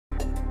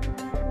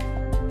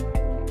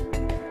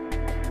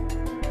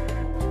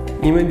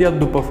Imediat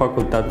după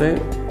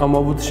facultate, am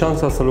avut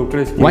șansa să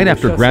lucrez. Right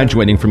after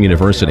graduating from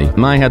university,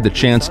 I had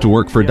the chance to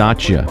work for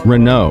Dacia,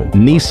 Renault,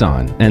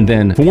 Nissan, and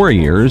then 4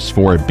 years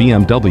for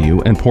BMW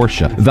and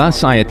Porsche.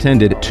 Thus, I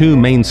attended 2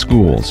 main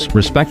schools,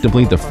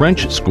 respectively the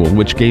French school,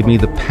 which gave me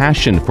the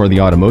passion for the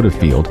automotive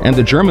field, and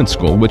the German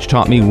school, which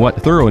taught me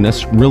what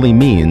thoroughness really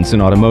means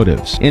in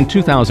automotives. In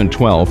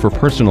 2012, for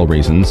personal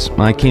reasons,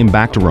 I came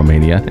back to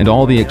Romania, and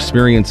all the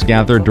experience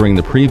gathered during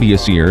the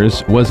previous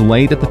years was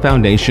laid at the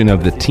foundation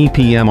of the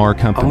TPMR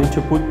company. Am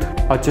început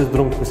acest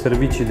drum cu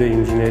servicii de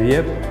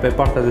inginerie pe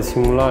partea de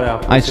simulare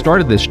a. I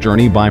started this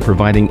journey by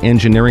providing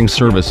engineering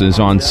services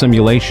on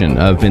simulation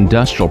of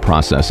industrial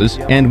processes,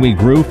 and we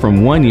grew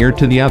from one year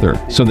to the other,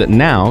 so that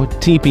now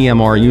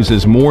TPMR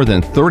uses more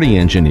than 30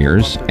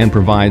 engineers and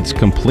provides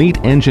complete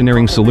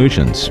engineering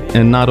solutions.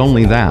 And not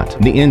only that,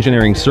 the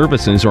engineering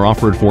services are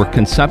offered for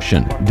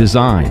conception,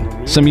 design,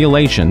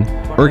 simulation,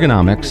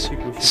 ergonomics,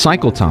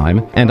 cycle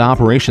time, and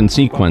operation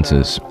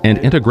sequences, and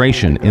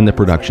integration in the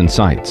production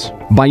sites.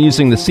 By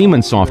using the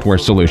Siemens software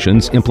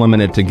solutions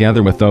implemented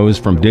together with those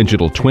from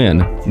Digital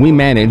Twin, we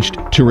managed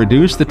to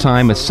reduce the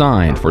time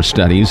assigned for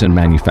studies and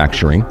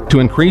manufacturing, to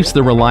increase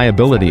the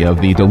reliability of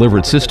the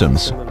delivered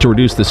systems, to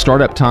reduce the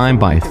startup time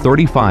by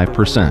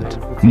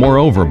 35%.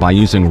 Moreover, by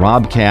using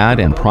RobCAD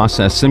and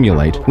Process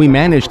Simulate, we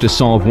managed to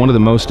solve one of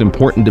the most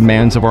important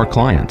demands of our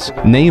clients,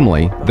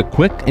 namely the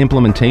quick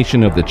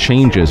implementation of the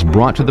changes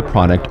brought to the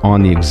product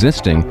on the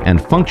existing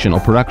and functional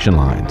production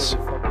lines.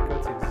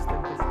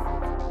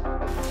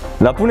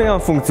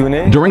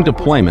 During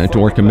deployment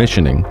or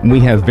commissioning, we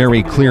have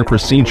very clear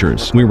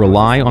procedures. We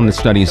rely on the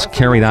studies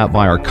carried out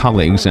by our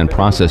colleagues and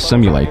Process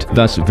Simulate,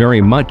 thus very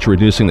much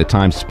reducing the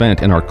time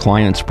spent in our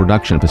clients'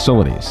 production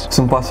facilities.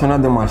 Sunt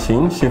pasionat de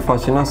mașini și e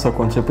fascinant să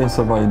concepem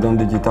să validăm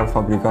digital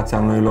fabricația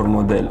noilor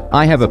modele.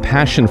 I have a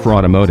passion for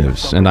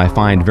automotives, and I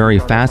find very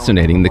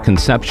fascinating the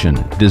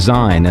conception,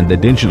 design, and the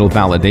digital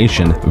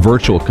validation,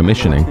 virtual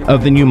commissioning,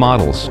 of the new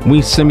models.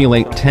 We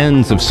simulate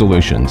tens of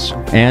solutions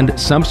and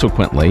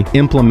subsequently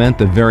implement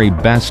the very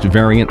best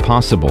variant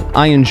possible.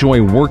 I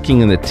enjoy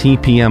working in the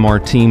TPMR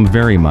team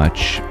very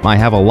much. I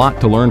have a lot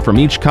to learn from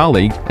each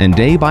colleague, and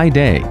day by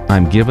day,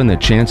 I'm given the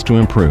chance to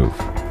improve.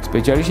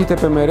 Specialiștii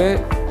TPMR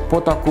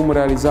pot acum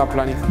realiza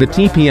planificarea. The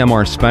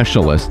TPMR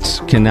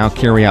specialists can now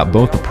carry out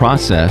both the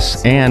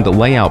process and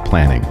layout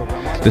planning,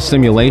 the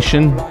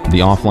simulation,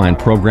 the offline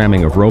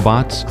programming of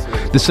robots,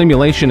 the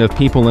simulation of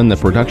people in the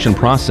production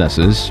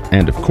processes,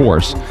 and of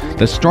course,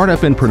 the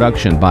startup in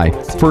production by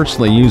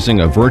firstly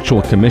using a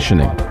virtual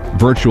commissioning,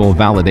 virtual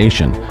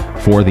validation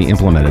for the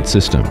implemented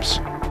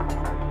systems.